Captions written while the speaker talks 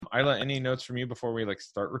Isla, any notes from you before we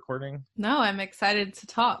start recording? No, I'm excited to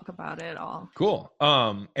talk about it all. Cool.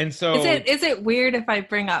 And so Is it weird if I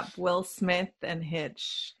bring up Will Smith and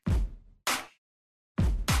Hitch?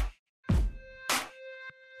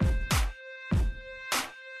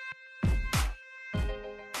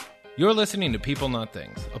 You're listening to People Not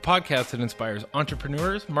Things, a podcast that inspires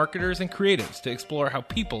entrepreneurs, marketers, and creatives to explore how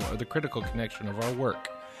people are the critical connection of our work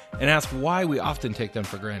and ask why we often take them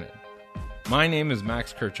for granted. My name is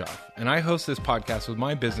Max Kirchhoff, and I host this podcast with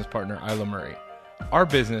my business partner, Isla Murray. Our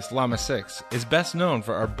business, Llama 6, is best known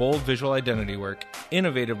for our bold visual identity work,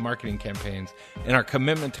 innovative marketing campaigns, and our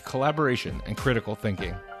commitment to collaboration and critical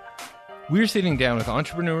thinking. We're sitting down with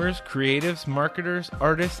entrepreneurs, creatives, marketers,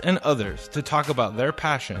 artists, and others to talk about their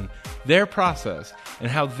passion, their process, and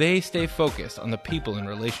how they stay focused on the people and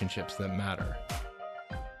relationships that matter.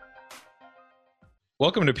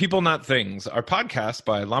 welcome to People Not Things, our podcast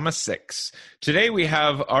by Llama 6. Today we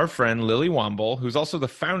have our friend Lily Womble, who's also the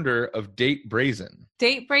founder of Date Brazen.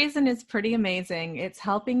 Date Brazen is pretty amazing. It's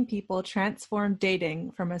helping people transform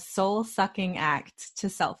dating from a soul-sucking act to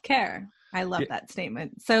self-care. I love that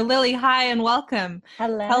statement. So Lily, hi and welcome.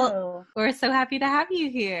 Hello. We're so happy to have you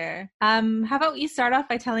here. How about you start off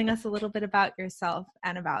by telling us a little bit about yourself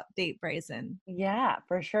and about Date Brazen? Yeah,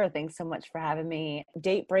 for sure. Thanks so much for having me.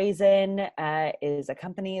 Date Brazen is a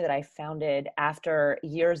company that I founded after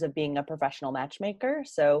years of being a professional matchmaker.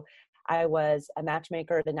 So I was a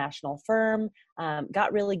matchmaker at a national firm,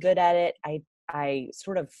 got really good at it. I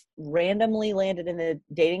sort of randomly landed in the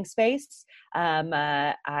dating space.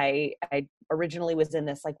 I originally was in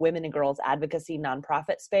this women and girls advocacy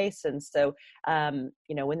nonprofit space. And so,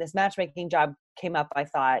 when this matchmaking job came up, I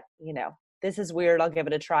thought, this is weird. I'll give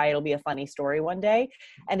it a try. It'll be a funny story one day.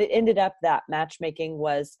 And it ended up that matchmaking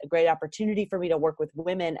was a great opportunity for me to work with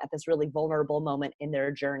women at this really vulnerable moment in their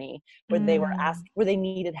journey where they were where they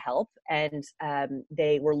needed help and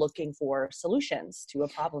they were looking for solutions to a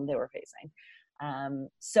problem they were facing.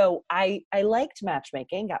 So I liked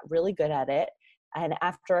matchmaking, got really good at it. And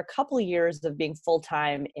after a couple of years of being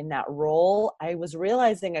full-time in that role, I was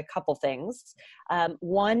realizing a couple things.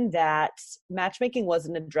 One, that matchmaking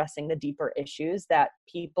wasn't addressing the deeper issues that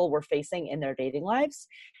people were facing in their dating lives,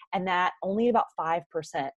 and that only about 5%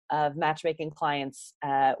 of matchmaking clients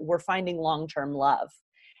were finding long-term love.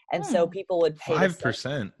 And so people would pay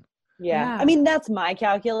 5%. Yeah. I mean, that's my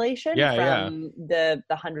calculation from the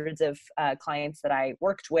the hundreds of clients that I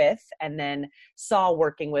worked with and then saw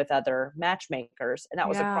working with other matchmakers. And that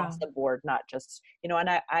was across the board, not just, and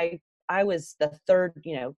I was the third,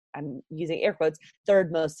 I'm using air quotes,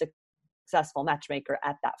 third most successful matchmaker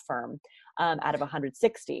at that firm out of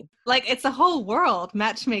 160. It's a whole world,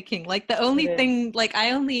 matchmaking. The only thing,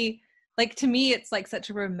 to me, it's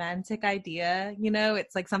such a romantic idea,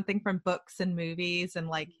 it's something from books and movies and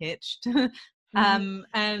Hitched. And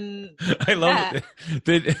I love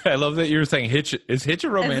that. I love that you're saying Hitch. Is Hitch a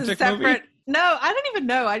romantic movie? No, I don't even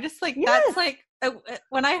know. I just that's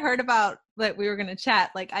when I heard about that we were going to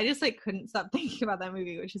chat, I just couldn't stop thinking about that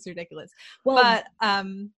movie, which is ridiculous. Well, but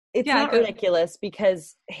it's not ridiculous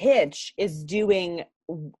because Hitch is doing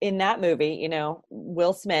in that movie,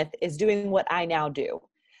 Will Smith is doing what I now do.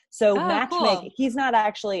 So matchmaking, he's not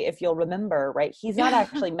actually, if you'll remember, right, he's not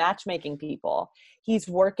actually matchmaking people. He's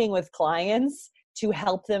working with clients to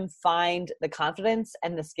help them find the confidence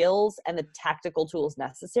and the skills and the tactical tools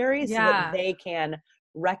necessary so that they can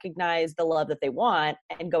recognize the love that they want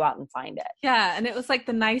and go out and find it. Yeah, and it was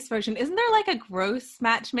the nice version. Isn't there a gross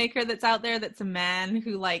matchmaker that's out there that's a man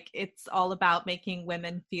who it's all about making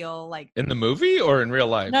women feel in the movie or in real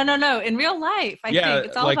life? No, in real life. I think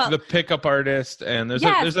it's all about the pickup artist, and there's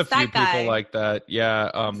a few people like that.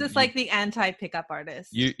 Yeah, it's the anti-pickup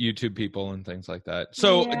artist, YouTube people and things like that.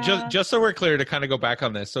 So just so we're clear, to kind of go back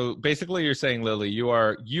on this. So basically, you're saying, Lily, you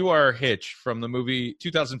are Hitch from the movie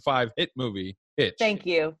 2005 hit movie. Hitch. Thank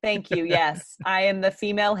you. Yes, I am the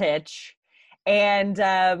female Hitch, and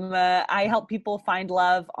I help people find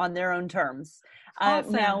love on their own terms.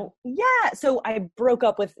 Awesome. So I broke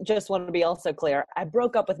up with, just want to be also clear, I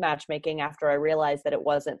broke up with matchmaking after I realized that it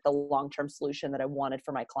wasn't the long-term solution that I wanted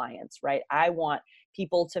for my clients, right? I want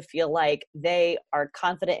people to feel like they are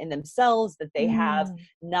confident in themselves, that they have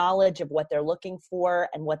knowledge of what they're looking for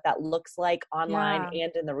and what that looks like online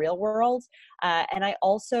and in the real world. And I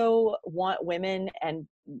also want women and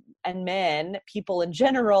men, people in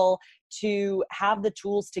general, to have the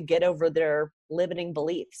tools to get over their limiting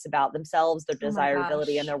beliefs about themselves, their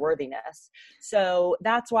desirability, and their worthiness. So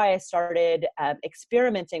that's why I started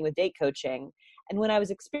experimenting with date coaching. And when I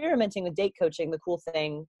was experimenting with date coaching, the cool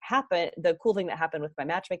thing that happened with my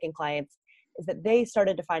matchmaking clients is that they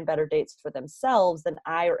started to find better dates for themselves than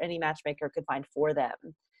I or any matchmaker could find for them.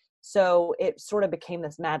 So it sort of became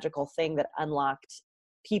this magical thing that unlocked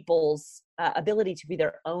people's ability to be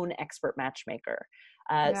their own expert matchmaker.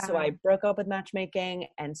 So I broke up with matchmaking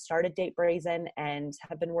and started Date Brazen, and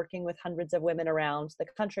have been working with hundreds of women around the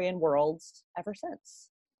country and world ever since.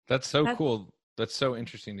 That's so cool. That's so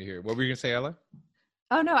interesting to hear. What were you going to say, Ella?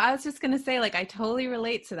 Oh, no, I was just going to say, like, I totally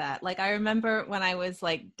relate to that. Like, I remember when I was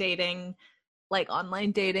like dating, like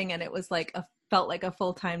online dating, and it was like felt like a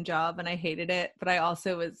full-time job, and I hated it, but I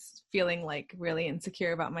also was feeling like really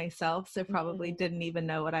insecure about myself, so probably didn't even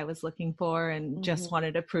know what I was looking for, and just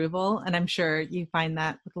wanted approval. And I'm sure you find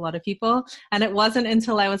that with a lot of people. And it wasn't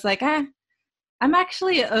until I was like, I'm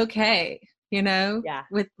actually okay, you know,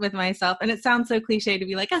 with myself. And it sounds so cliche to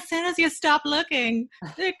be like, as soon as you stop looking,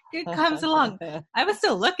 it comes along. I was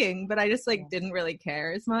still looking, but I just like didn't really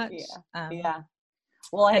care as much.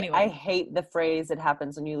 Well, anyway. I hate the phrase, it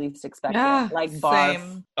happens when you least expect it. Like barf.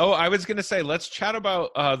 Same. Oh, I was going to say, let's chat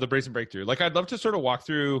about the Brazen Breakthrough. Like, I'd love to sort of walk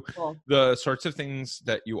through the sorts of things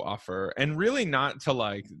that you offer, and really not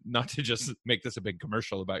to just make this a big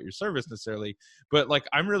commercial about your service necessarily, but like,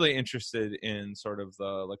 I'm really interested in sort of the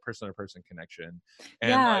like person-to-person connection.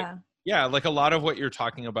 And like a lot of what you're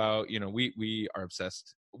talking about, you know, we are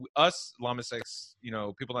obsessed. Us, Llama 6, you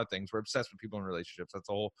know, People Not Things, we're obsessed with people in relationships. That's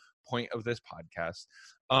the whole point of this podcast.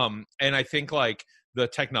 And I think like the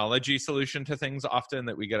technology solution to things often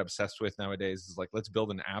that we get obsessed with nowadays is like, let's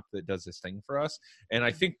build an app that does this thing for us. And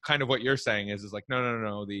I think kind of what you're saying is like,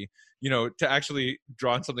 no. You know, to actually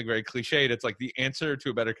draw on something very cliched, it's like the answer to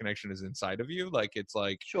a better connection is inside of you. Like, it's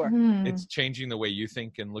like, it's changing the way you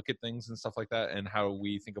think and look at things and stuff like that, and how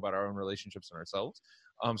we think about our own relationships and ourselves.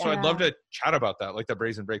 So I'd love to chat about that, like the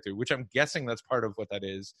Brazen Breakthrough, which I'm guessing that's part of what that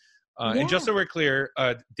is. And just so we're clear,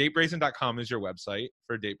 datebrazen.com is your website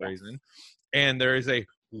for Date Brazen. And there is a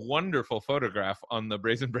wonderful photograph on the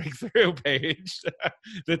Brazen Breakthrough page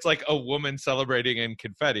that's like a woman celebrating in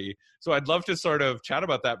confetti. So I'd love to sort of chat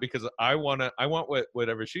about that, because I want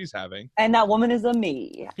whatever she's having. And that woman is a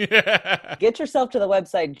me. Get yourself to the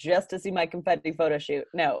website just to see my confetti photo shoot.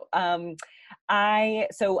 No.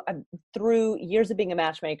 Through years of being a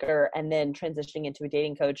matchmaker and then transitioning into a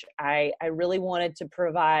dating coach, I really wanted to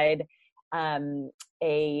provide a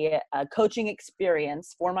coaching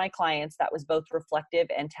experience for my clients that was both reflective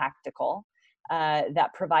and tactical,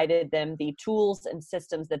 that provided them the tools and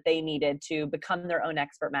systems that they needed to become their own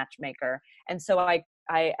expert matchmaker. And so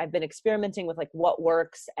I've been experimenting with like what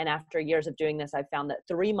works. And after years of doing this, I found that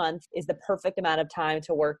 3 months is the perfect amount of time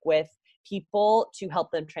to work with people to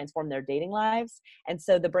help them transform their dating lives. And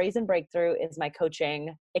so the Brazen Breakthrough is my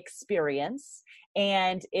coaching experience,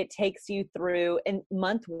 and it takes you through. In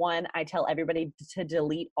month 1, I tell everybody to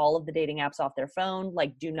delete all of the dating apps off their phone,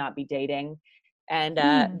 like do not be dating. And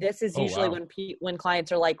this is usually when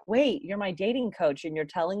clients are like, wait, you're my dating coach and you're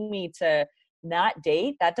telling me to not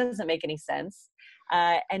date? That doesn't make any sense.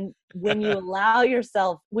 And when you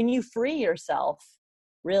when you free yourself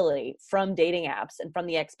really from dating apps and from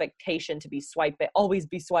the expectation to always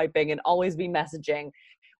be swiping and always be messaging,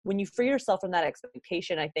 when you free yourself from that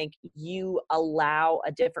expectation, I think you allow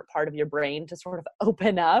a different part of your brain to sort of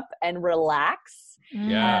open up and relax.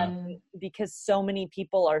 Because so many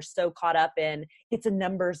people are so caught up in, it's a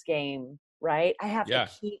numbers game, right? I have to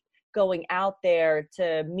keep going out there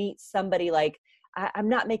to meet somebody. Like, I'm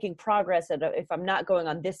not making progress if I'm not going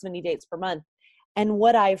on this many dates per month. And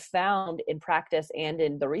what I've found in practice and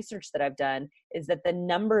in the research that I've done is that the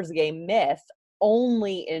numbers game myth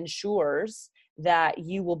only ensures that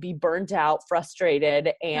you will be burnt out,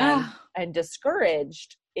 frustrated, and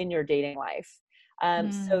discouraged in your dating life.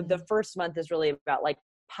 So the first month is really about like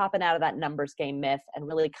popping out of that numbers game myth and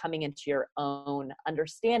really coming into your own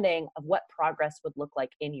understanding of what progress would look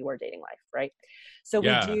like in your dating life, right? So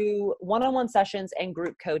we do one-on-one sessions and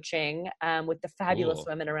group coaching with the fabulous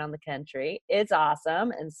women around the country. It's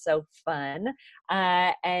awesome and so fun.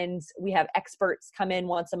 And we have experts come in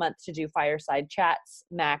once a month to do fireside chats.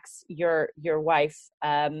 Max, your wife,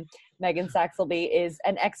 Megan Saxelby, is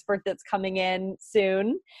an expert that's coming in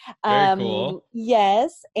soon. Very cool.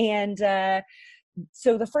 Yes. And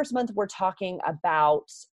so the first month we're talking about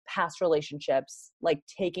past relationships, like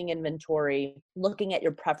taking inventory, looking at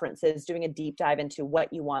your preferences, doing a deep dive into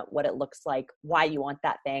what you want, what it looks like, why you want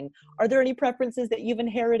that thing. Are there any preferences that you've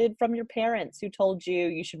inherited from your parents who told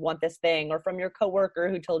you should want this thing, or from your coworker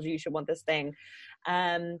who told you should want this thing?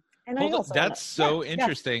 And that's so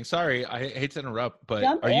interesting. Sorry, I hate to interrupt, but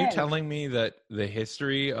are you telling me that the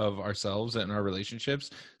history of ourselves and our relationships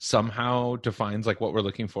somehow defines like what we're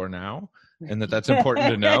looking for now? And that's important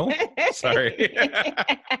to know? Sorry.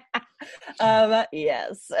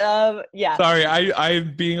 Yes. Yeah. Sorry,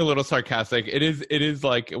 I'm being a little sarcastic. It is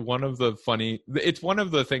like one of the it's one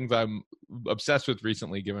of the things I'm obsessed with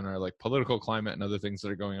recently, given our like political climate and other things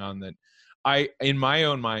that are going on, that in my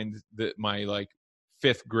own mind, that my like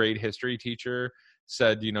 5th grade history teacher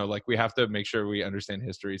said, like we have to make sure we understand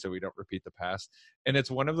history so we don't repeat the past. And it's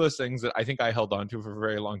one of those things that I think I held on to for a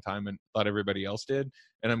very long time and thought everybody else did.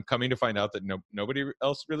 And I'm coming to find out that nobody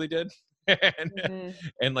else really did.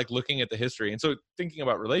 And like looking at the history. And so thinking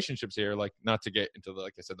about relationships here, like not to get into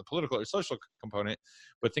like I said, the political or social component,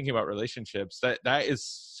 but thinking about relationships, that is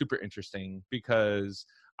super interesting, because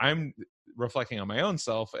I'm reflecting on my own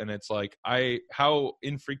self, and it's like how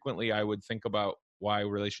infrequently I would think about why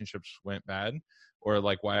relationships went bad, or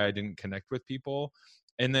like why I didn't connect with people,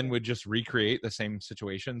 and then would just recreate the same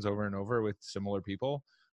situations over and over with similar people.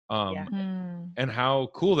 And how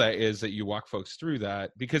cool that is that you walk folks through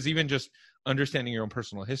that, because even just understanding your own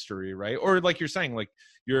personal history, right? Or like you're saying, like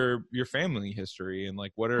your family history, and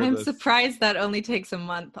like I'm surprised that only takes a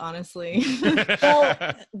month, honestly.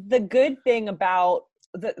 Well, the good thing about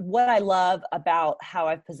what I love about how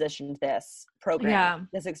I've positioned this program,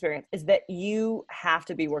 this experience, is that you have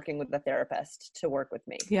to be working with a therapist to work with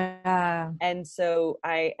me. Yeah. And so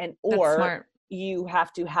or you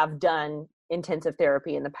have to have done intensive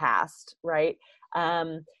therapy in the past, right?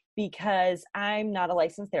 Because I'm not a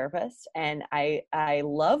licensed therapist, and I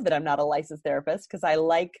love that I'm not a licensed therapist, because I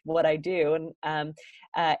like what I do.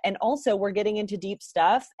 And also we're getting into deep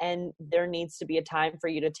stuff, and there needs to be a time for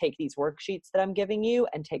you to take these worksheets that I'm giving you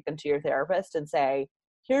and take them to your therapist and say,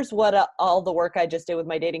 here's what all the work I just did with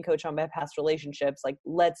my dating coach on my past relationships. Like,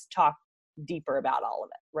 let's talk deeper about all of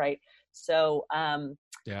it. Right. So,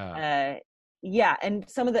 yeah. And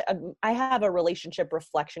some of I have a relationship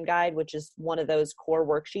reflection guide, which is one of those core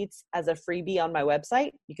worksheets, as a freebie on my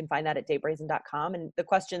website. You can find that at datebrazen.com. And the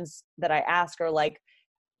questions that I ask are like,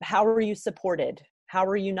 how are you supported? How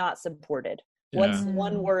are you not supported? What's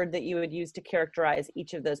one word that you would use to characterize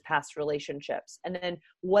each of those past relationships? And then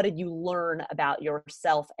what did you learn about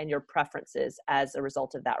yourself and your preferences as a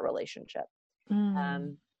result of that relationship?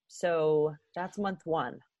 So that's month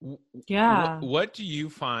 1. Yeah. What do you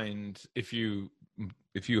find if you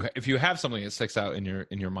have something that sticks out in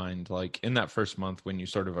your mind, like in that first month when you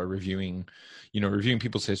sort of are reviewing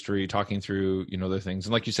people's history, talking through, their things,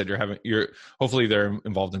 and like you said, you're hopefully they're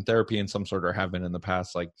involved in therapy in some sort or have been in the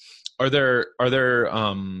past. Like, are there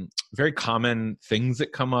very common things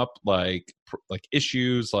that come up, like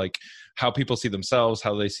issues, like how people see themselves,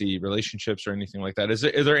 how they see relationships, or anything like that? Is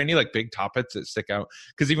there any like big topics that stick out?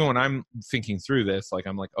 Because even when I'm thinking through this, like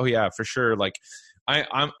I'm like, oh yeah, for sure. Like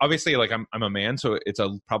I'm obviously like I'm a man, so it's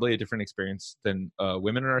probably a different experience than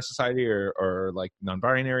women in our society, or like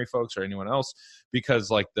non-binary folks or anyone else, because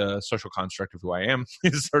like the social construct of who I am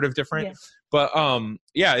is sort of different. Yeah. But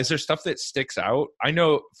is there stuff that sticks out? I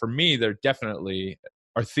know for me, there definitely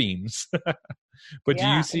are themes. But do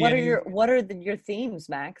you see what are your themes,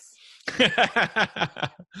 Max?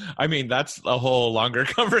 I mean, that's a whole longer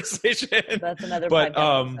conversation. That's another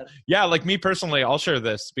podcast. Yeah, like me personally, I'll share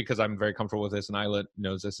this because I'm very comfortable with this, and Isla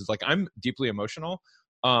knows this, is like I'm deeply emotional.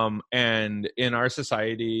 And in our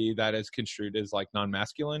society, that is construed as like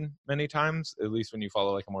non-masculine many times, at least when you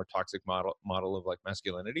follow like a more toxic model of like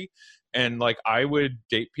masculinity. And like I would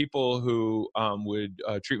date people who would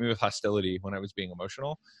treat me with hostility when I was being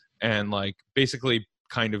emotional, and like basically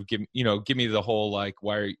kind of give me the whole like,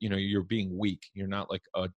 why are you're being weak, you're not like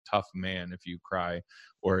a tough man if you cry,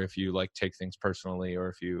 or if you like take things personally, or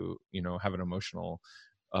if you have an emotional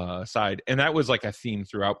side. And that was like a theme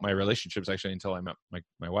throughout my relationships, actually, until I met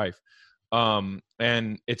my wife.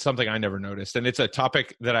 And it's something I never noticed, and it's a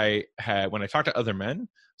topic that I had when I talk to other men,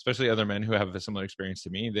 especially other men who have a similar experience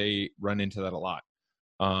to me. They run into that a lot.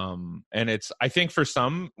 And it's, I think for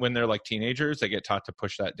some, when they're like teenagers, they get taught to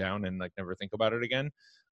push that down and like never think about it again.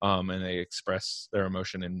 And they express their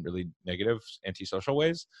emotion in really negative, antisocial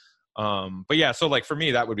ways. But yeah, so like for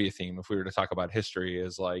me, that would be a theme if we were to talk about history,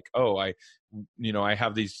 is like, oh, I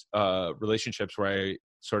have these relationships where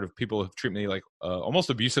people have treated me like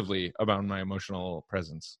almost abusively about my emotional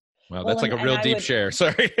presence. Wow, that's like a real deep share.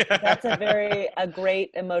 Sorry. That's a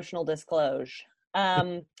great emotional disclosure.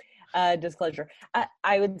 Disclosure.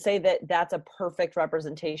 I would say that that's a perfect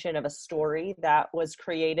representation of a story that was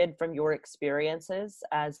created from your experiences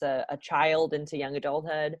as a child into young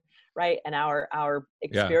adulthood, right? And our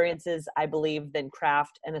experiences, I believe, then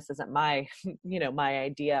craft, and this isn't my, my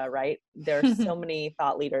idea, right? There's so many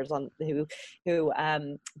thought leaders who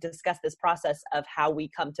discuss this process of how we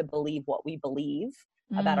come to believe what we believe.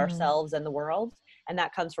 about ourselves and the world. And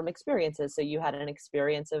that comes from experiences. So you had an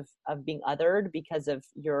experience of being othered because of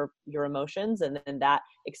your emotions. And then that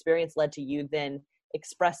experience led to you then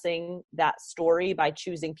expressing that story by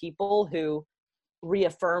choosing people who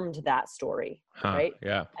reaffirmed that story. Right.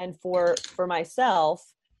 Yeah. And for myself,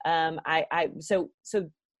 so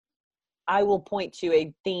I will point to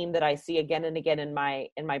a theme that I see again and again in my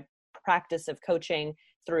practice of coaching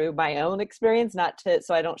through my own experience,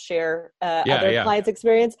 so I don't share other clients'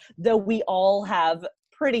 experience, though we all have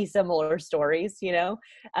pretty similar stories,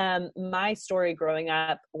 my story growing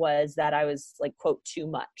up was that I was like, quote, too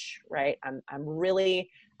much, right? I'm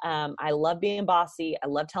really, I love being bossy. I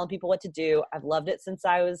love telling people what to do. I've loved it since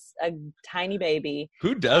I was a tiny baby.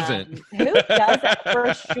 Who doesn't? Who doesn't,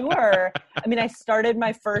 for sure. I mean, I started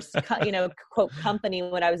my first, quote, company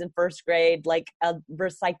when I was in first grade, like a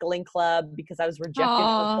recycling club, because I was rejected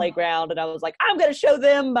from the playground. And I was like, I'm going to show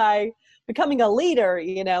them by becoming a leader,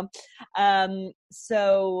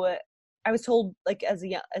 So I was told, like, as a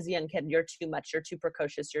young kid, you're too much, you're too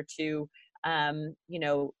precocious, you're too,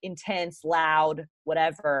 intense, loud,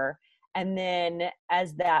 whatever. And then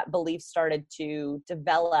as that belief started to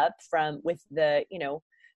develop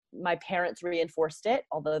my parents reinforced it,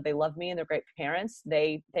 although they love me and they're great parents,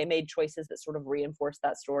 they made choices that sort of reinforced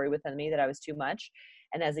that story within me that I was too much.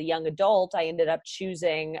 And as a young adult, I ended up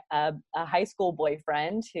choosing a high school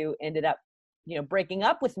boyfriend who ended up, breaking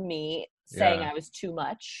up with me, saying I was too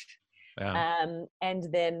much. Yeah. And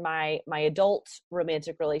then my adult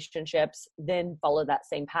romantic relationships then followed that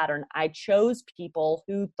same pattern. I chose people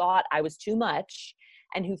who thought I was too much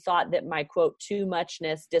and who thought that my, quote, too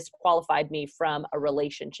muchness disqualified me from a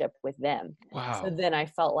relationship with them. Wow. So then I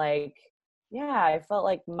felt like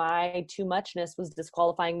my too muchness was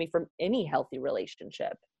disqualifying me from any healthy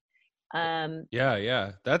relationship. I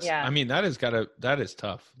mean, that is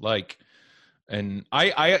tough. Like, and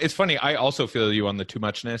I it's funny, I also feel you on the too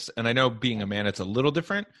muchness, and I know being a man, it's a little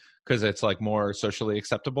different because it's like more socially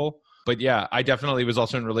acceptable. But yeah, I definitely was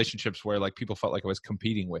also in relationships where like people felt like I was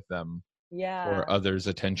competing with them for others'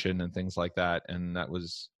 attention and things like that. And that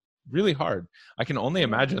was really hard. I can only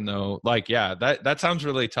imagine though, like, that sounds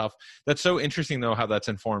really tough. That's so interesting though, how that's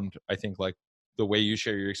informed, I think, like the way you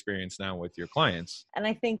share your experience now with your clients. And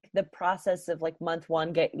I think the process of like month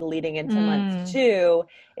one leading into month two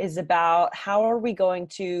is about how are we going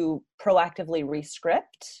to proactively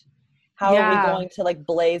rescript? How are we going to like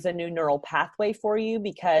blaze a new neural pathway for you?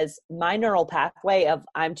 Because my neural pathway of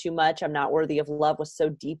I'm too much, I'm not worthy of love was so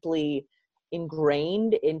deeply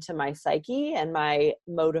ingrained into my psyche and my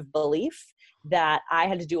mode of belief that I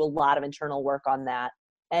had to do a lot of internal work on that.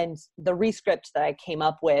 And the rescript that I came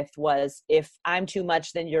up with was, if I'm too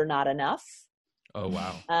much, then you're not enough. Oh,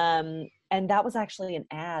 wow. And that was actually an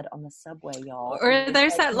ad on the subway, y'all. Or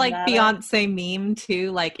there's that like Beyonce meme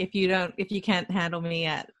too. Like, if you can't handle me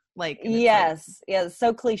at like. Yes.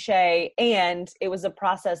 So cliche. And it was a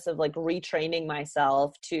process of like retraining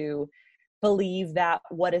myself to believe that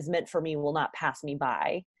what is meant for me will not pass me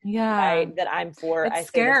by. Yeah. Right? That I'm for. It's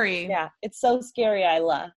scary. It's so scary,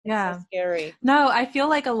 Isla. Yeah. So scary. No, I feel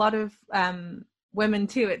like a lot of women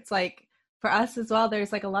too, it's like for us as well,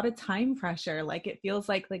 there's like a lot of time pressure. Like it feels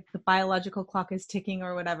like the biological clock is ticking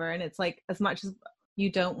or whatever. And it's like, as much as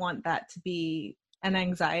you don't want that to be an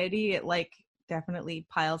anxiety, it like definitely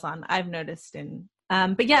piles on. I've noticed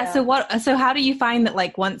so how do you find that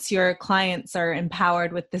like once your clients are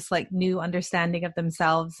empowered with this like new understanding of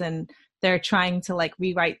themselves and they're trying to like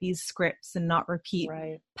rewrite these scripts and not repeat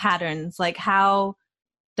patterns, like how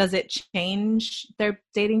does it change their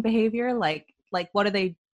dating behavior? Like what do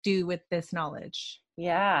they do with this knowledge?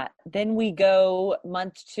 Yeah. Then we go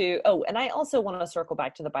month two. Oh, and I also want to circle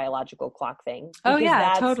back to the biological clock thing. Oh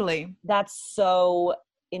yeah, totally. That's so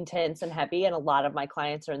intense and heavy. And a lot of my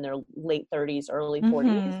clients are in their late 30s, early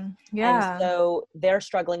 40s. Yeah. And so they're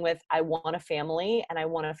struggling with, I want a family and I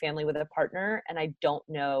want a family with a partner. And I don't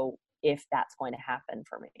know if that's going to happen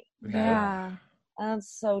for me. Yeah.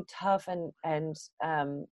 That's so tough. And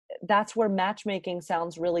that's where matchmaking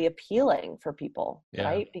sounds really appealing for people,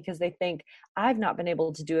 right? Because they think, I've not been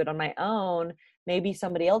able to do it on my own. Maybe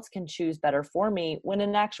somebody else can choose better for me. When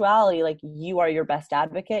in actuality, like, you are your best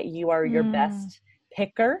advocate. You are your best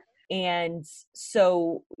picker. And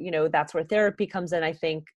so, that's where therapy comes in, I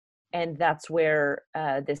think. And that's where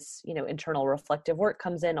this, internal reflective work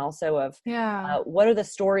comes in also of what are the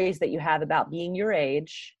stories that you have about being your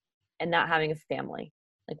age and not having a family?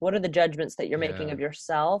 Like, what are the judgments that you're making of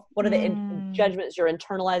yourself? What are the judgments you're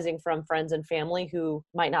internalizing from friends and family who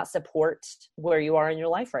might not support where you are in your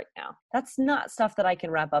life right now? That's not stuff that I can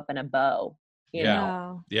wrap up in a bow, you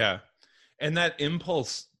know? Yeah. And that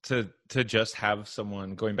impulse to just have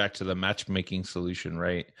someone, going back to the matchmaking solution,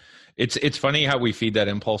 right? It's funny how we feed that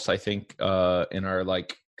impulse, I think, in our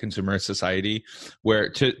like consumer society, where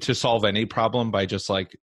to solve any problem by just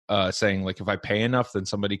like saying like, if I pay enough, then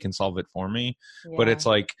somebody can solve it for me. Yeah. But it's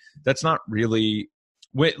like, that's not really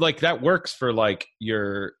like, that works for like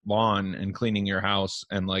your lawn and cleaning your house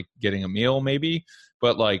and like getting a meal maybe.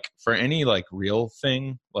 But like for any like real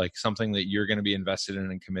thing, like something that you're going to be invested in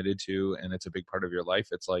and committed to, and it's a big part of your life,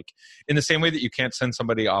 it's like in the same way that you can't send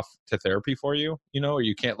somebody off to therapy for you, you know, or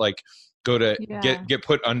you can't like go to get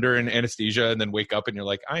put under an anesthesia and then wake up and you're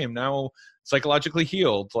like, I am now psychologically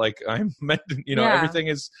healed. Like I'm meant, you know, everything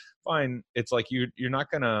is fine. It's like you're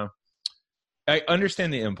not gonna. I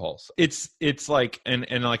understand the impulse. It's like,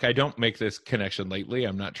 and like, I don't make this connection lately.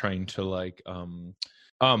 I'm not trying to like,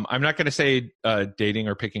 I'm not going to say dating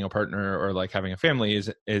or picking a partner or like having a family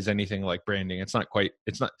is anything like branding. It's not.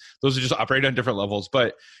 Those are just operate on different levels.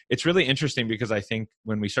 But it's really interesting because I think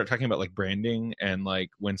when we start talking about like branding and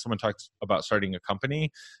like when someone talks about starting a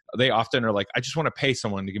company, they often are like, I just want to pay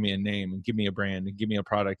someone to give me a name and give me a brand and give me a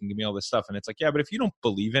product and give me all this stuff. And it's like, yeah, but if you don't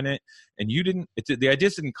believe in it and the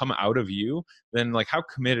ideas didn't come out of you, then like how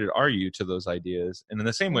committed are you to those ideas? And in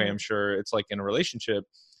the same way, I'm sure it's like in a relationship.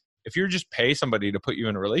 If you just pay somebody to put you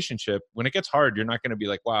in a relationship, when it gets hard, you're not going to be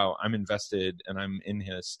like, wow, I'm invested and I'm in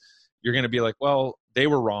his. You're going to be like, well, they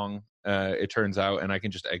were wrong. It turns out, and I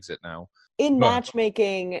can just exit now. In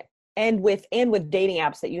matchmaking and with dating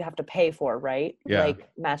apps that you have to pay for, right? Yeah. Like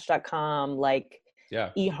Match.com, like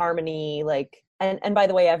eHarmony, like, and by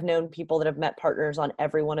the way, I've known people that have met partners on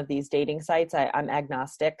every one of these dating sites. I'm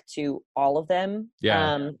agnostic to all of them.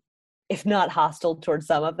 Yeah. If not hostile towards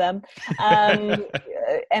some of them.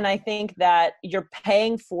 And I think that you're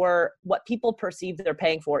paying for what people perceive they're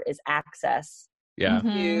paying for is access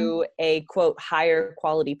to a quote higher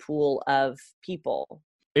quality pool of people.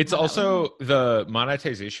 It's also the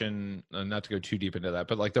monetization, not to go too deep into that,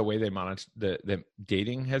 but like the way they the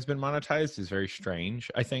dating has been monetized is very strange,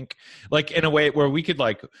 I think. Like in a way where we could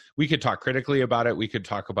talk critically about it. We could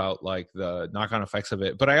talk about like the knock-on effects of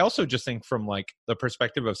it. But I also just think from like the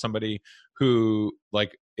perspective of somebody who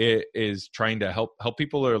like is trying to help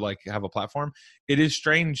people or like have a platform, it is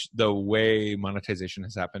strange the way monetization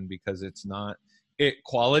has happened because it's not,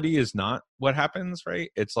 quality is not what happens, right?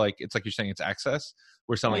 It's like you're saying, it's access.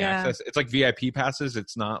 We're selling access. It's like VIP passes.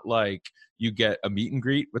 It's not like you get a meet and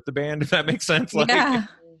greet with the band, if that makes sense. Like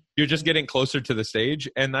you're just getting closer to the stage.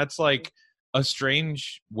 And that's like a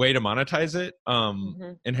strange way to monetize it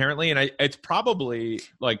inherently. And it's probably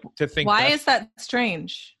like to think. Why is that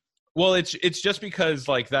strange? Well, it's just because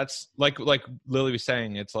like that's like Lily was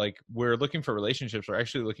saying, it's like we're looking for relationships. We're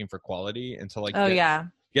actually looking for quality and to like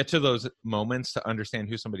get to those moments to understand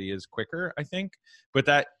who somebody is quicker, I think. But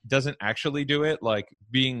that doesn't actually do it. Like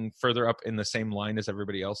being further up in the same line as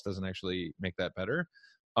everybody else doesn't actually make that better.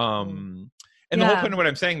 And the whole point of what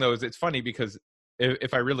I'm saying though is it's funny because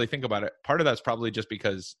if I really think about it, part of that's probably just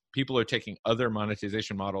because people are taking other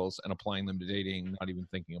monetization models and applying them to dating, not even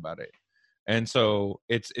thinking about it. And so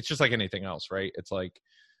it's just like anything else, right? It's like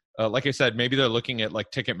I said, maybe they're looking at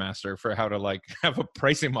like Ticketmaster for how to like have a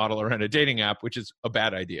pricing model around a dating app, which is a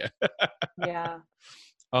bad idea.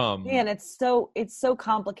 Man, it's so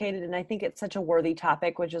complicated, and I think it's such a worthy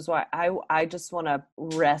topic, which is why I just want to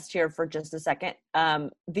rest here for just a second.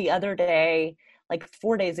 The other day, like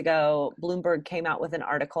 4 days ago, Bloomberg came out with an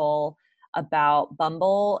article about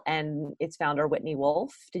Bumble and its founder Whitney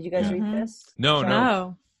Wolfe. Did you guys read this?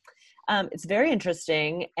 No. It's very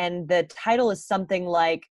interesting, and the title is something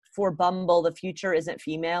like, "For Bumble, the future isn't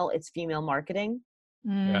female; it's female marketing."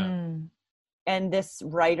 And this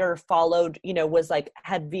writer followed, was like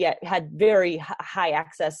had very high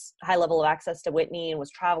level of access to Whitney and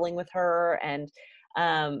was traveling with her, and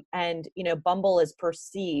Bumble is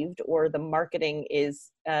perceived, or the marketing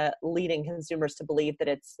is leading consumers to believe that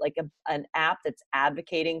it's like an app that's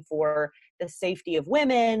advocating for the safety of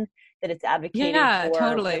women, that it's advocating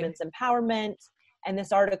for women's empowerment. And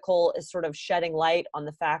this article is sort of shedding light on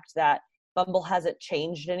the fact that Bumble hasn't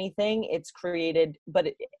changed anything. It's created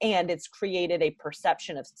a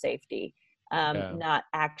perception of safety, not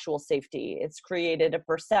actual safety. It's created a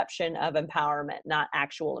perception of empowerment, not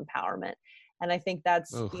actual empowerment. And I think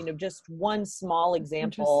that's, just one small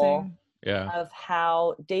example of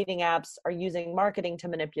how dating apps are using marketing to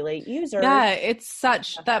manipulate users. Yeah, it's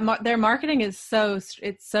such that their marketing is so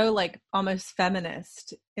like almost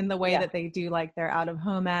feminist in the way that they do like their out of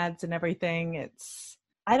home ads and everything.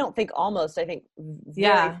 I think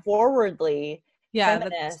very forwardly, Yeah,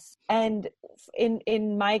 feminist. And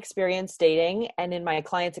in my experience dating and in my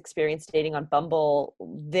clients' experience dating on Bumble,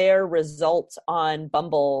 their results on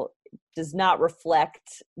Bumble does not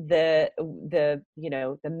reflect the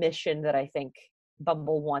mission that I think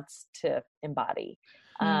Bumble wants to embody.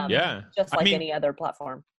 Just like any other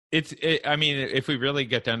platform. I mean, if we really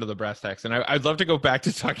get down to the brass tacks, and I'd love to go back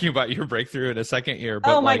to talking about your breakthrough in a second here.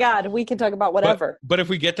 But oh my God, we can talk about whatever. But if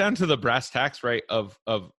we get down to the brass tacks, right, of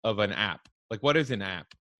an app, like what is an app,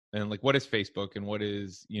 and like what is Facebook, and what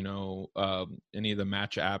is any of the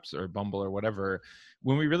match apps or Bumble or whatever,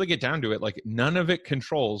 when we really get down to it, like none of it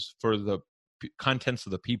controls for the contents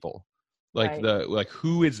of the people. Like right.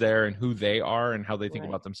 Who is there and who they are and how they think right.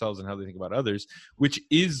 about themselves and how they think about others, which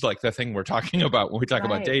is like the thing we're talking about when we talk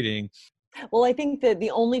right. about dating. Well, I think that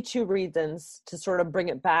the only two reasons to sort of bring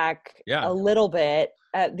it back a little bit,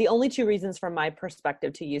 the only two reasons from my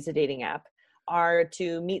perspective to use a dating app are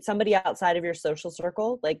to meet somebody outside of your social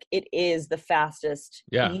circle. Like it is the fastest,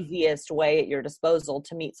 easiest way at your disposal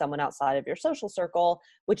to meet someone outside of your social circle,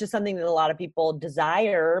 which is something that a lot of people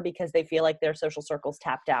desire because they feel like their social circle's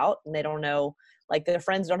tapped out and they don't know, like their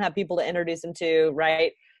friends don't have people to introduce them to,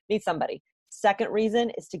 right? Meet somebody. Second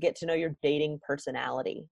reason is to get to know your dating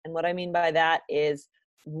personality. And what I mean by that is,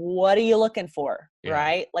 what are you looking for,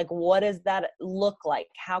 right? Like, what does that look like?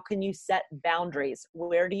 How can you set boundaries?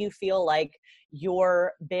 Where do you feel like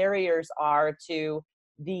your barriers are to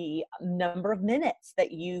the number of minutes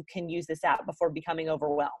that you can use this app before becoming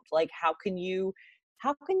overwhelmed? Like, how can you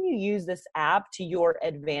use this app to your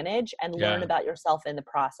advantage and learn about yourself in the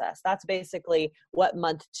process? That's basically what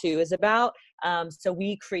month 2 is about. So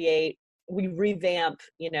we revamp,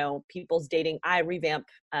 people's dating. I revamp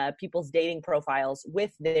people's dating profiles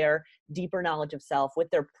with their deeper knowledge of self, with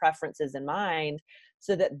their preferences in mind,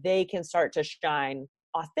 so that they can start to shine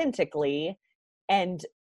authentically and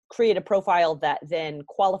create a profile that then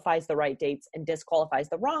qualifies the right dates and disqualifies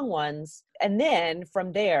the wrong ones. And then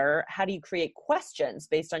from there, how do you create questions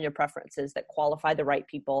based on your preferences that qualify the right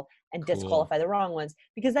people and disqualify the wrong ones?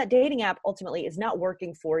 Because that dating app ultimately is not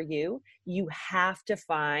working for you. You have to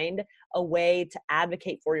find a way to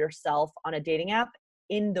advocate for yourself on a dating app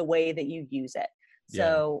in the way that you use it.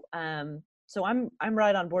 So, so I'm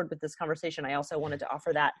right on board with this conversation. I also wanted to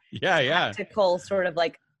offer that tactical sort of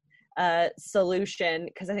like solution,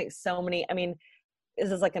 because I think this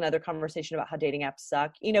is like another conversation about how dating apps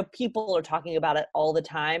suck. People are talking about it all the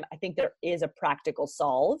time. I think there is a practical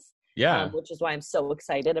solve, which is why I'm so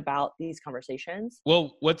excited about these conversations.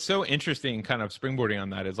 Well, what's so interesting, kind of springboarding on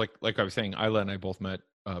that, is like I was saying, Isla and I both met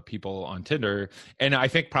people on Tinder, and I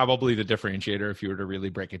think probably the differentiator, if you were to really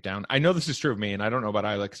break it down, I know this is true of me, and I don't know about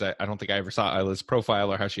Isla because I don't think I ever saw Isla's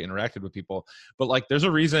profile or how she interacted with people, but like there's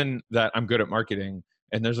a reason that I'm good at marketing.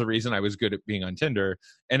 And there's a reason I was good at being on Tinder.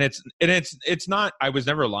 And it's not, I was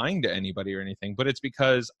never lying to anybody or anything, but it's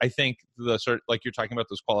because I think the sort of, like you're talking about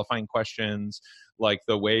those qualifying questions, like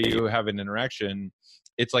the way you have an interaction,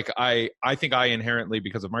 it's like, I think I inherently,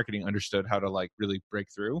 because of marketing, understood how to like really break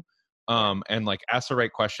through and like ask the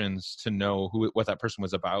right questions to know what that person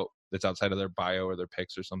was about that's outside of their bio or their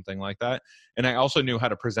pics or something like that. And I also knew how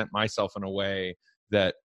to present myself in a way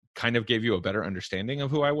that kind of gave you a better understanding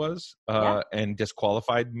of who I was and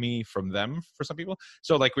disqualified me from them for some people.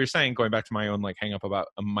 So like we were saying, going back to my own like hang up about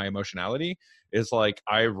my emotionality, is like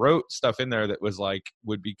I wrote stuff in there that was like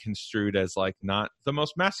would be construed as like not the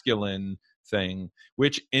most masculine thing,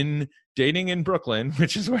 which in dating in Brooklyn,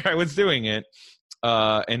 which is where I was doing it,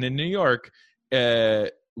 and in New York,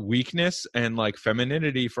 weakness and like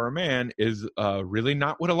femininity for a man is really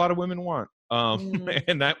not what a lot of women want.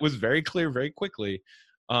 And that was very clear very quickly.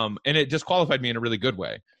 And it disqualified me in a really good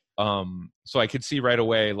way. So I could see right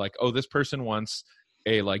away, like, oh, this person wants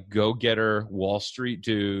a like go-getter Wall Street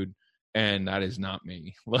dude, and that is not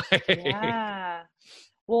me. Yeah.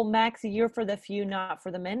 Well, Max, you're for the few, not for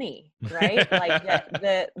the many, right? Like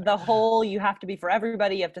the whole, you have to be for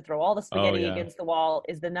everybody. You have to throw all the spaghetti against the wall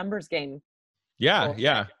is the numbers game. Yeah. Bullshit.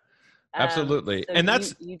 Yeah, absolutely. So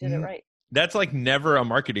and you did it right. That's like never a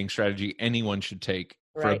marketing strategy anyone should take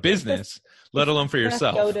for a business, let alone for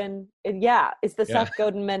yourself. It's the Seth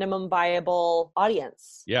Godin minimum viable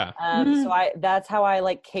audience. Yeah. So that's how I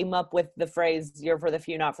like came up with the phrase "you're for the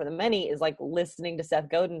few, not for the many," is like listening to Seth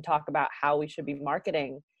Godin talk about how we should be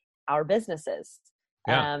marketing our businesses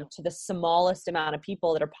to the smallest amount of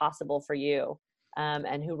people that are possible for you.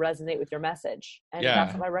 And who resonate with your message. And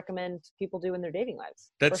that's what I recommend people do in their dating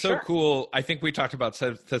lives. That's so cool. I think we talked about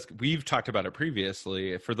we've talked about it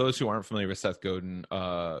previously. For those who aren't familiar with Seth Godin,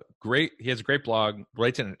 he has a great blog,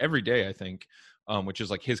 writes in it every day, I think, which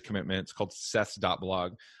is like his commitment. It's called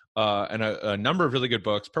Seth's.blog. and a number of really good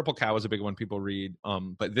books. Purple Cow is a big one people read.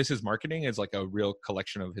 But This Is Marketing is like a real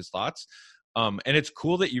collection of his thoughts. And it's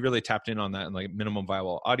cool that you really tapped in on that and like minimum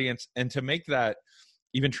viable audience. And to make that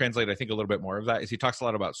even translate, I think a little bit more of that is he talks a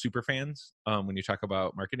lot about super fans when you talk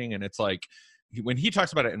about marketing. And it's like, when he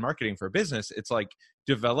talks about it in marketing for a business, it's like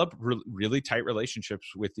develop really tight relationships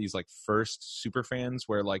with these like first super fans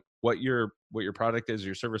where like what your product is,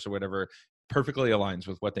 your service or whatever perfectly aligns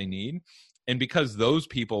with what they need. And because those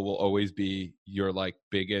people will always be your like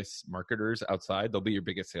biggest marketers outside, they'll be your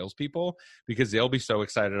biggest salespeople because they'll be so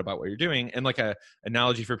excited about what you're doing. And like a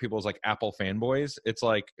analogy for people is like Apple fanboys. It's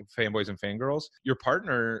like fanboys and fangirls. Your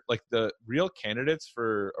partner, like the real candidates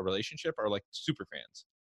for a relationship are like super fans.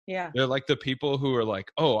 Yeah. They're like the people who are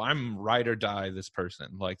like, oh, I'm ride or die this person.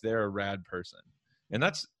 Like they're a rad person. And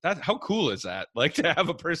that's how cool is that? Like to have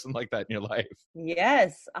a person like that in your life.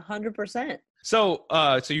 Yes, 100%. So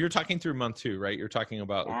you're talking through month 2, right? You're talking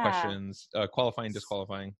about questions, qualifying,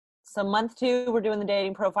 disqualifying. So month 2, we're doing the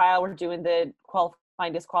dating profile. We're doing the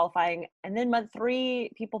qualifying, disqualifying. And then month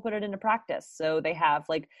 3, people put it into practice. So they have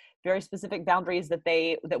like very specific boundaries that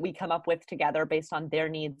we come up with together based on their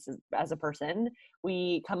needs as a person.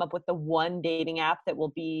 We come up with the one dating app that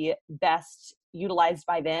will be best utilized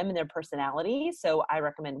by them and their personality. So I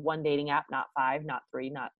recommend one dating app, not 5, not 3,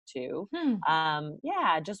 not 2.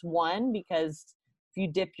 Just one, because if you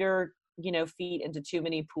dip your feet into too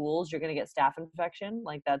many pools, you're going to get staph infection.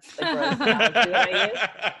 Like that's the gross analogy that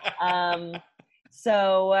I use.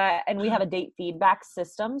 And we have a date feedback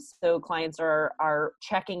system. So clients are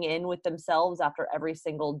checking in with themselves after every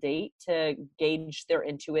single date to gauge their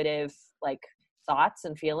intuitive like thoughts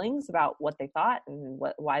and feelings about what they thought and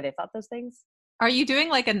why they thought those things. Are you doing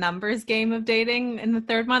like a numbers game of dating in the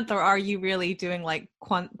 3rd month, or are you really doing like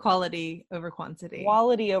quality over quantity?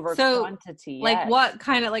 Quality over quantity. Like yes. what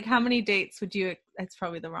kind of, like how many dates would you, that's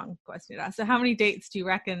probably the wrong question to ask. So how many dates do you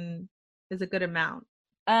reckon is a good amount?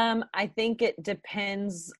 I think it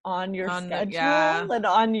depends on your schedule and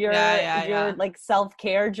on your like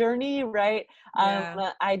self-care journey, right?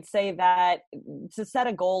 I'd say that to set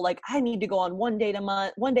a goal, like I need to go on one date a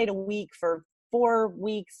month, one date a week for 4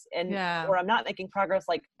 weeks, or I'm not making progress.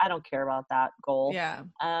 Like I don't care about that goal.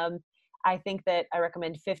 I think that I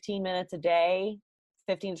recommend 15 minutes a day,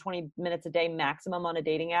 15 to 20 minutes a day maximum on a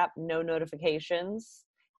dating app, no notifications.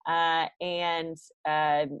 Set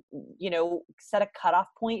a cutoff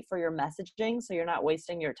point for your messaging so you're not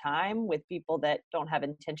wasting your time with people that don't have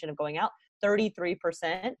intention of going out.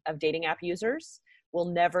 33% of dating app users will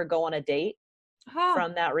never go on a date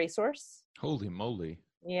from that resource. Holy moly.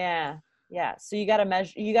 Yeah. So you got to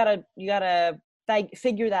measure, you got to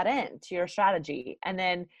figure that in to your strategy, and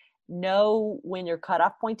then know when your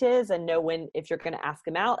cutoff point is, and know when, if you're going to ask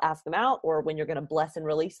them out, or when you're going to bless and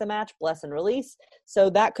release the match, bless and release. So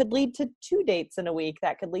that could lead to 2 dates in a week.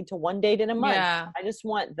 That could lead to 1 date in a month. I just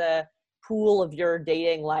want the pool of your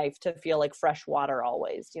dating life to feel like fresh water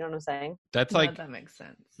always. You know what I'm saying? That's like, that makes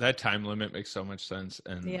sense. That time limit makes so much sense.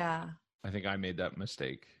 And I think I made that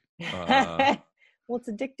mistake. Well, it's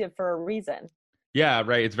addictive for a reason. Yeah,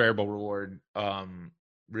 right. It's variable reward.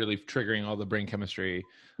 Really triggering all the brain chemistry.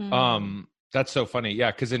 That's so funny.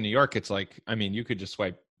 Yeah, because in New York, it's like, I mean, you could just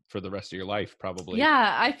swipe for the rest of your life, probably.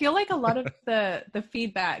 Yeah, I feel like a lot of the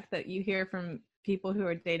feedback that you hear from people who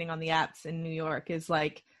are dating on the apps in New York is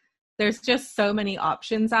like, there's just so many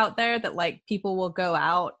options out there that like people will go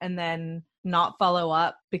out and then not follow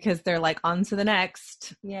up because they're like on to the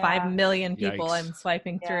next 5 million people I'm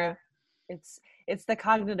swiping through. It's the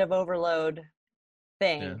cognitive overload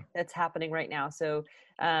thing that's happening right now. So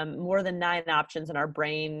more than 9 options in our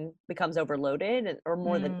brain becomes overloaded, or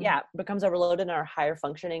more than becomes overloaded, and our higher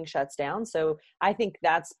functioning shuts down. So I think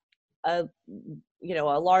that's a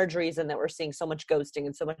large reason that we're seeing so much ghosting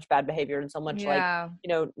and so much bad behavior and so much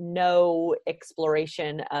no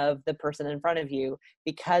exploration of the person in front of you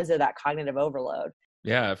because of that cognitive overload.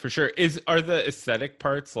 Yeah, for sure. Are the aesthetic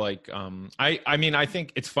parts like I mean, I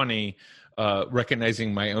think it's funny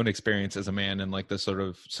recognizing my own experience as a man and like the sort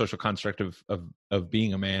of social construct of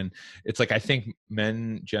being a man. It's like I think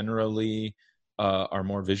men generally are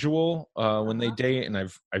more visual when they date, and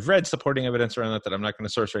I've read supporting evidence around that I'm not going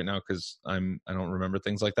to source right now because I don't remember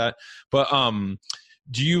things like that. But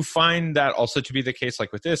do you find that also to be the case?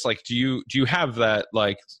 Like with this, like do you have that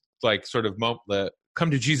like sort of the come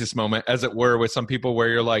to Jesus moment, as it were, with some people where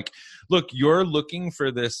you're like, look, you're looking for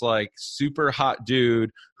this like super hot dude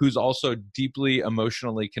who's also deeply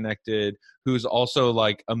emotionally connected, who's also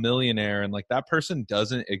like a millionaire, and like that person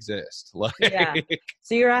doesn't exist. Like,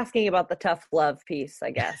 so you're asking about the tough love piece,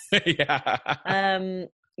 I guess. Yeah.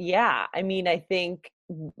 I mean, I think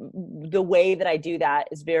the way that I do that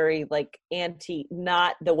is very like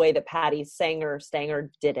not the way that Patty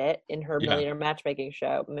Stanger did it in her Millionaire Matchmaking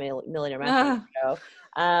show,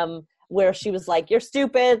 where she was like, "You're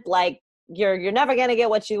stupid, like you're never gonna get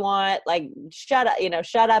what you want, like shut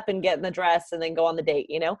up and get in the dress and then go on the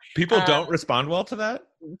date." People don't respond well to that.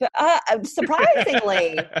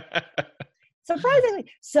 Surprisingly.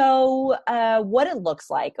 So what it looks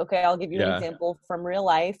like, okay, I'll give you an example from real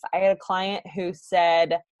life. I had a client who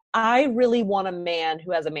said, I really want a man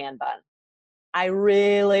who has a man bun. I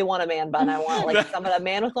really want a man bun. I want like a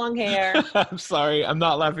man with long hair. I'm sorry. I'm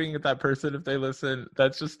not laughing at that person if they listen.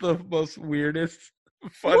 That's just the most weirdest,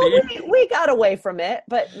 funny. Well, we got away from it,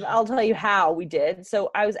 but I'll tell you how we did. So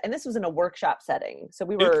and this was in a workship setting. So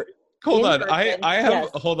we were... Hold on.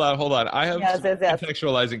 Hold on. I have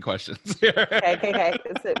contextualizing questions here. Okay.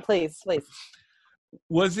 Please.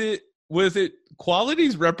 Was it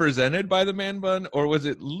qualities represented by the man bun, or was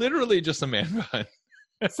it literally just a man bun?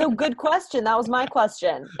 So good question. That was my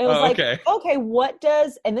question. It was okay, what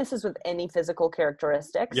does, and this is with any physical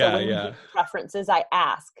characteristic. So when we do preferences, I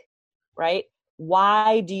ask, right?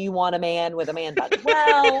 Why do you want a man with a man bun?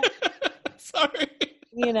 Well, sorry.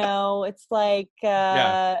 It's like,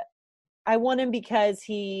 I want him because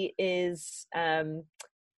he is, I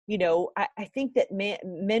think that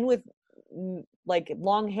men with like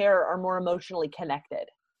long hair are more emotionally connected,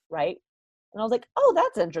 right? And I was like, oh,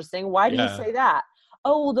 that's interesting. Why do you say that?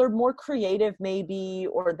 Oh, well, they're more creative maybe,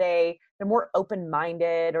 or they're more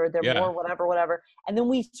open-minded, or they're more whatever. And then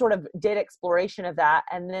we sort of did exploration of that.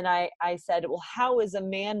 And then I said, well, how is a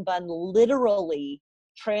man bun literally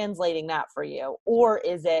translating that for you? Or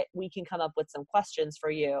is it, we can come up with some questions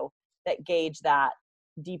for you that gauge that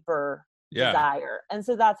deeper desire. And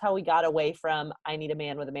so that's how we got away from, I need a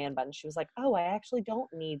man with a man bun. She was like, oh, I actually don't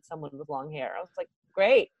need someone with long hair. I was like,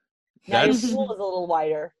 great. Now your pool is a little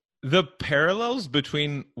wider. The parallels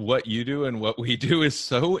between what you do and what we do is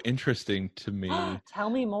so interesting to me. Tell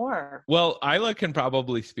me more. Well, Isla can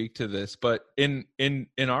probably speak to this, but in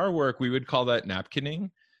our work, we would call that napkinning.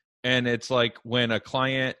 And it's like when a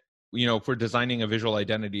client, if we're designing a visual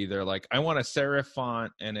identity, they're like, I want a serif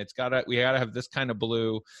font and we gotta have this kind of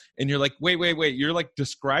blue. And you're like, wait. You're like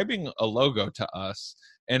describing a logo to us.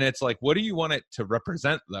 And it's like, what do you want it to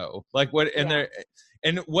represent though? Like what,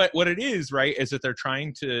 and what it is, right, is that they're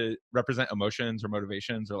trying to represent emotions or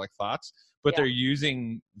motivations or like thoughts, but they're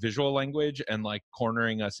using visual language and like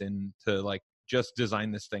cornering us into like, just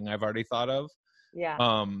design this thing I've already thought of.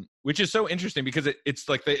 Yeah. Which is so interesting because it's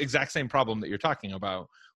like the exact same problem that you're talking about,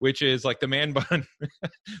 which is like the man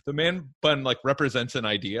bun like represents an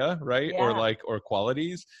idea, right? Yeah. Or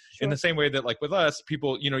qualities. Sure. In the same way that like with us,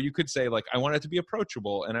 people, you could say like, I want it to be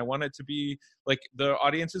approachable and I want it to be like the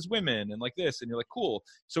audience is women and like this. And you're like, cool.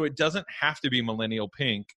 So it doesn't have to be millennial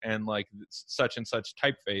pink and like such and such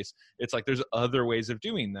typeface. It's like, there's other ways of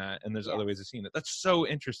doing that. And there's other ways of seeing it. That's so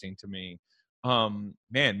interesting to me.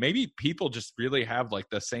 Man, maybe people just really have like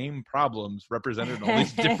the same problems represented in all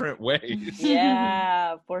these different ways.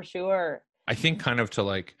 Yeah, for sure. I think kind of to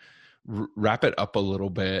like wrap it up a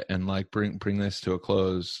little bit and like bring this to a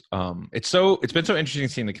close. It's been so interesting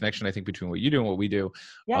seeing the connection, I think, between what you do and what we do.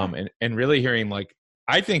 And really hearing like,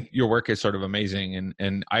 I think your work is sort of amazing,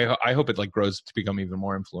 and I hope it like grows to become even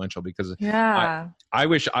more influential because I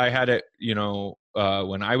wish I had it,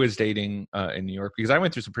 when I was dating in New York, because I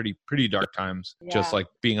went through some pretty dark times, just like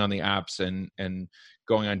being on the apps and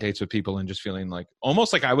going on dates with people and just feeling like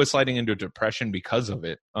almost like I was sliding into a depression because of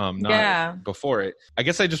it. Not before it. I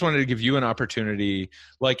guess I just wanted to give you an opportunity,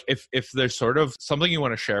 like if there's sort of something you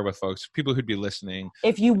want to share with folks, people who'd be listening.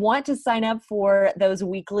 If you want to sign up for those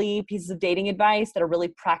weekly pieces of dating advice that are really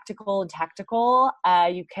practical and tactical,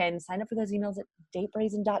 you can sign up for those emails at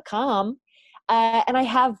datebrazen.com. And I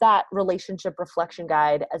have that relationship reflection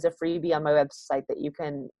guide as a freebie on my website that you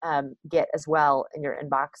can get as well in your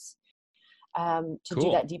inbox to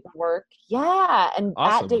do that deeper work. Yeah. And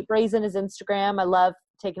awesome. At Date Brazen is Instagram. I love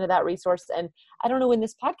taking to that resource. And I don't know when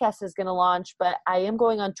this podcast is going to launch, but I am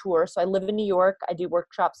going on tour. So I live in New York. I do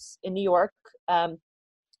workshops in New York. And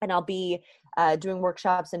I'll be doing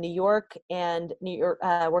workshops in New York and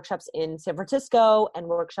workshops in San Francisco and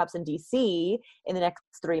workshops in DC in the next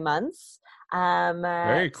 3 months.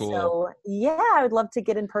 Very cool. So I would love to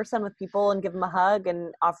get in person with people and give them a hug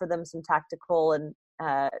and offer them some tactical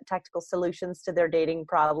solutions to their dating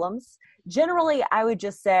problems. Generally, I would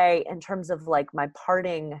just say in terms of like my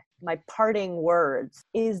parting words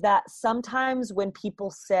is that sometimes when people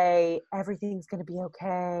say everything's going to be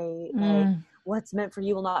okay, like what's meant for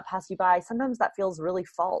you will not pass you by, sometimes that feels really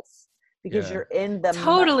false because you're in the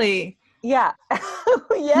totally. Yeah.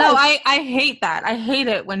 Yes. No, I hate that. I hate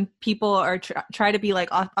it when people are try to be like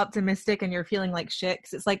optimistic and you're feeling like shit.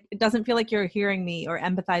 'Cause it's like, it doesn't feel like you're hearing me or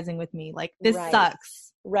empathizing with me. Like, this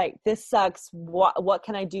sucks. Right. This sucks. What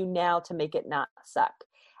can I do now to make it not suck?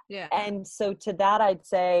 Yeah. And so to that, I'd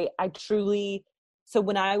say so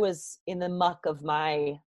when I was in the muck of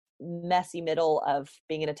my messy middle of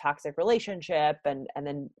being in a toxic relationship and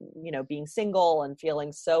then, you know, being single and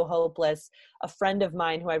feeling so hopeless, a friend of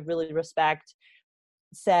mine who I really respect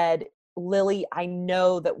said, Lily, I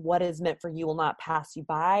know that what is meant for you will not pass you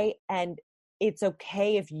by. And it's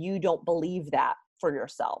okay if you don't believe that for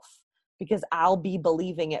yourself, because I'll be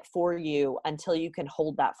believing it for you until you can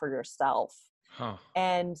hold that for yourself. Huh.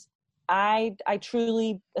 And I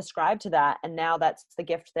truly ascribe to that. And now that's the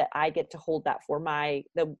gift that I get to hold that for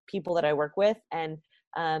the people that I work with and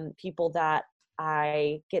people that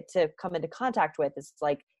I get to come into contact with. It's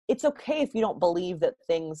like, it's okay if you don't believe that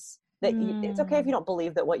it's okay if you don't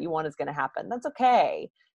believe that what you want is going to happen. That's okay.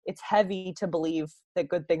 It's heavy to believe that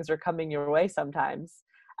good things are coming your way sometimes.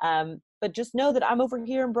 But just know that I'm over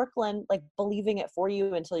here in Brooklyn, like believing it for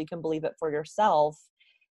you until you can believe it for yourself.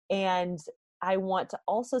 And I want to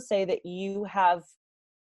also say that you have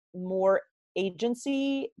more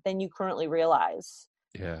agency than you currently realize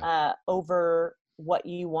over what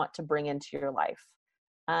you want to bring into your life.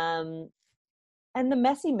 And the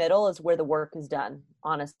messy middle is where the work is done,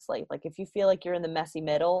 honestly. Like, if you feel like you're in the messy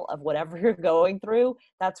middle of whatever you're going through,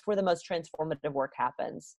 that's where the most transformative work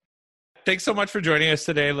happens. Thanks so much for joining us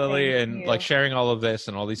today, Lily, Thank and you. like sharing all of this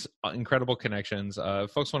and all these incredible connections.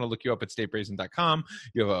 If folks want to look you up at statebrazen.com.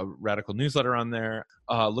 You have a radical newsletter on there.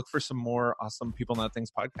 Look for some more awesome People Not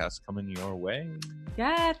Things podcasts coming your way.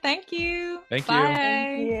 Yeah. Thank you. Thank you. Bye.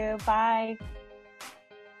 Thank you. Bye.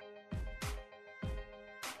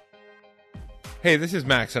 Hey, this is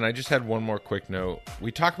Max, and I just had one more quick note.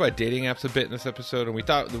 We talked about dating apps a bit in this episode, and we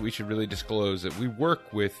thought that we should really disclose that we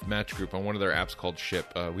work with Match Group on one of their apps called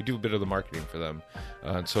Ship. We do a bit of the marketing for them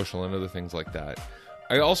and social and other things like that.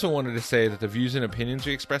 I also wanted to say that the views and opinions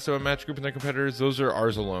we express about Match Group and their competitors, those are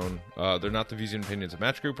ours alone. They're not the views and opinions of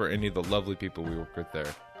Match Group or any of the lovely people we work with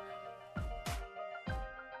there.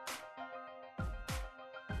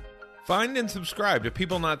 Find and subscribe to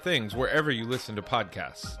People Not Things wherever you listen to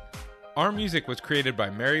podcasts. Our music was created by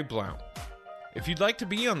Mary Blount. If you'd like to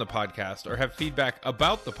be on the podcast or have feedback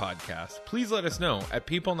about the podcast, please let us know at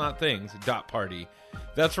peoplenotthings.party.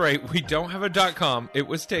 That's right, we don't have a .com, it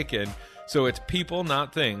was taken, so it's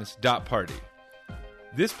peoplenotthings.party.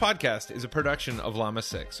 This podcast is a production of Llama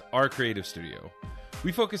 6, our creative studio.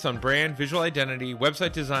 We focus on brand, visual identity,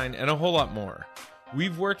 website design, and a whole lot more.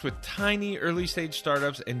 We've worked with tiny early-stage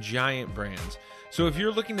startups and giant brands. So if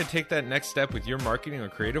you're looking to take that next step with your marketing or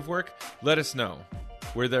creative work, let us know.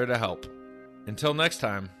 We're there to help. Until next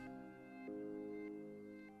time.